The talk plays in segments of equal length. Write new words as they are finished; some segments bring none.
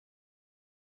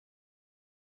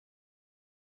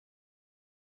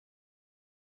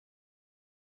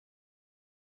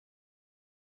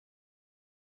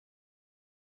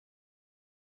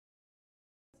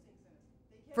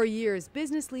For years,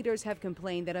 business leaders have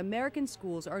complained that American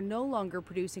schools are no longer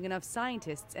producing enough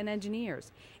scientists and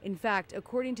engineers. In fact,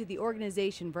 according to the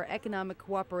Organization for Economic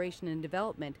Cooperation and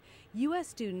Development, U.S.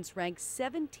 students rank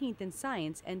 17th in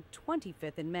science and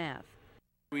 25th in math.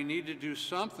 We need to do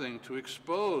something to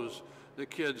expose the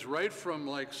kids right from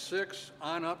like 6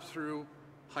 on up through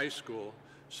high school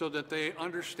so that they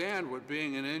understand what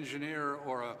being an engineer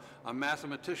or a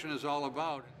mathematician is all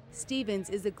about. Stevens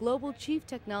is the Global Chief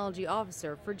Technology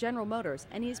Officer for General Motors,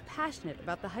 and he is passionate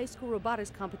about the high school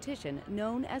robotics competition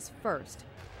known as FIRST.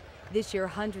 This year,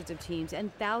 hundreds of teams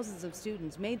and thousands of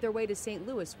students made their way to St.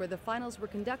 Louis, where the finals were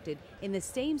conducted in the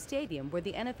same stadium where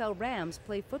the NFL Rams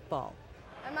play football.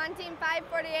 I'm on Team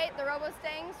 548, the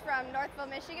Robotics from Northville,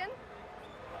 Michigan.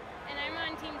 And I'm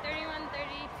on Team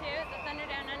 3132, the Thunder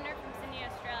Down Under from Sydney,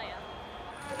 Australia.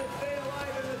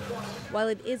 While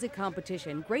it is a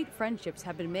competition, great friendships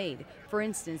have been made. For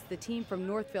instance, the team from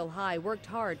Northville High worked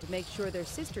hard to make sure their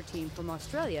sister team from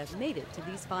Australia made it to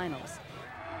these finals.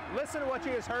 Listen to what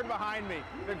you just heard behind me.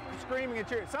 They're screaming and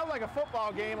cheering. It sounds like a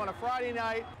football game on a Friday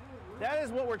night. That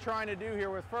is what we're trying to do here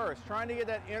with FIRST, trying to get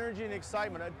that energy and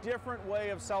excitement, a different way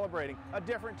of celebrating, a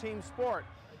different team sport.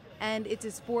 And it's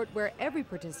a sport where every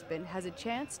participant has a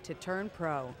chance to turn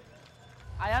pro.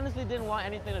 I honestly didn't want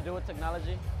anything to do with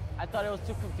technology. I thought it was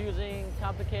too confusing,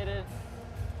 complicated.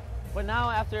 But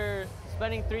now, after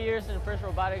spending 3 years in FIRST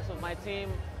Robotics with my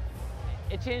team,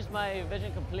 it changed my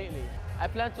vision completely. I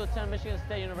plan to attend Michigan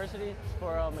State University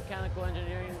for a mechanical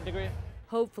engineering degree.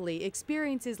 Hopefully,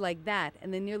 experiences like that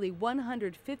and the nearly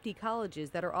 150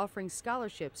 colleges that are offering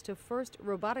scholarships to FIRST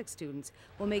robotics students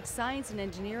will make science and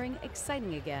engineering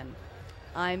exciting again.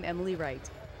 I'm Emily Wright.